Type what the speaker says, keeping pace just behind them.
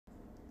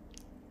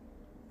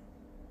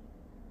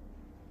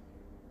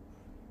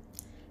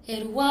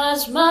It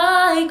was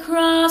my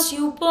cross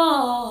you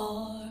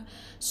bore,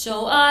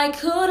 so I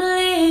could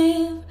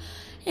live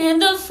in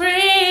the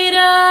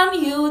freedom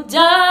you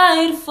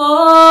died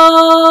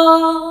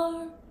for.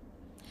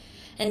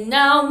 And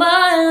now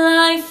my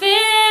life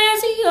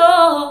is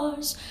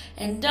yours,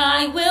 and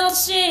I will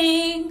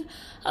sing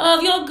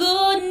of your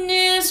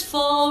goodness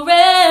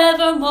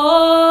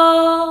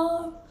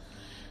forevermore.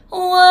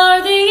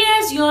 Worthy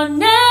is your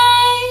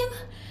name,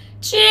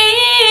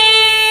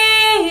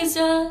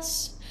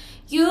 Jesus.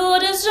 You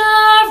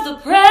deserve the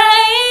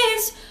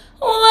praise.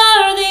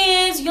 Worthy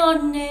is your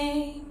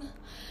name.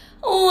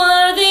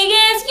 Worthy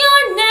is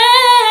your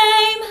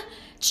name,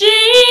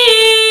 Jesus.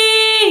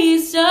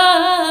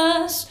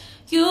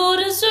 You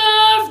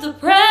deserve the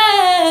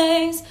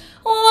praise.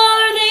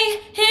 Worthy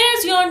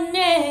is your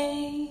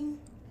name.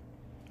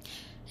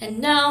 And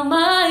now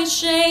my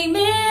shame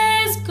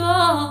is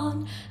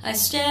gone. I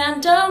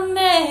stand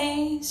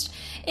amazed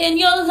in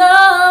your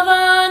love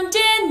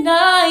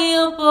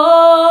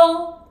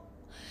undeniable.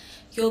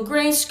 Your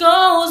grace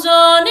goes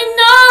on,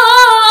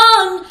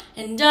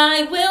 and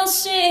I will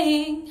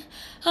sing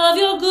of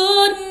your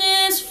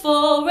goodness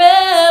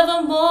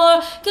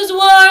forevermore. 'Cause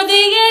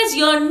worthy is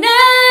your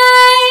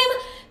name,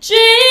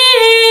 Jesus.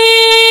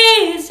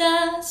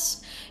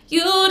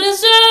 You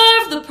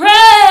deserve the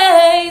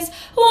praise.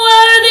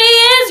 Worthy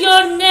is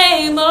your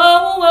name,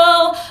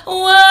 oh,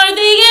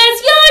 worthy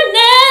is your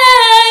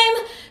name,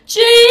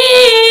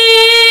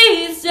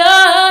 Jesus.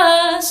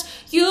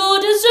 You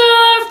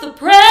deserve the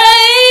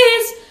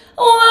praise.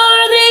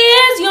 Worthy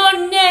is your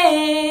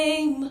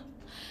name.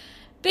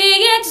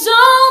 Be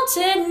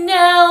exalted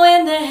now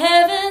in the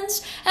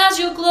heavens as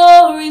your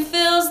glory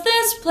fills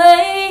this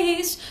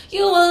place.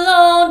 You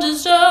alone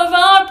deserve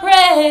our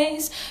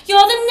praise.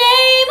 You're the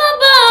name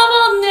above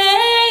all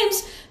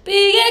names.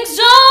 Be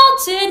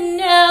exalted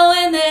now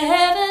in the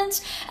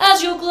heavens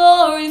as your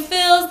glory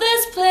fills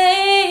this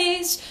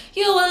place.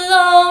 You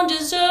alone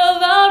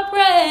deserve our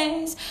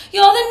praise.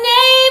 You're the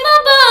name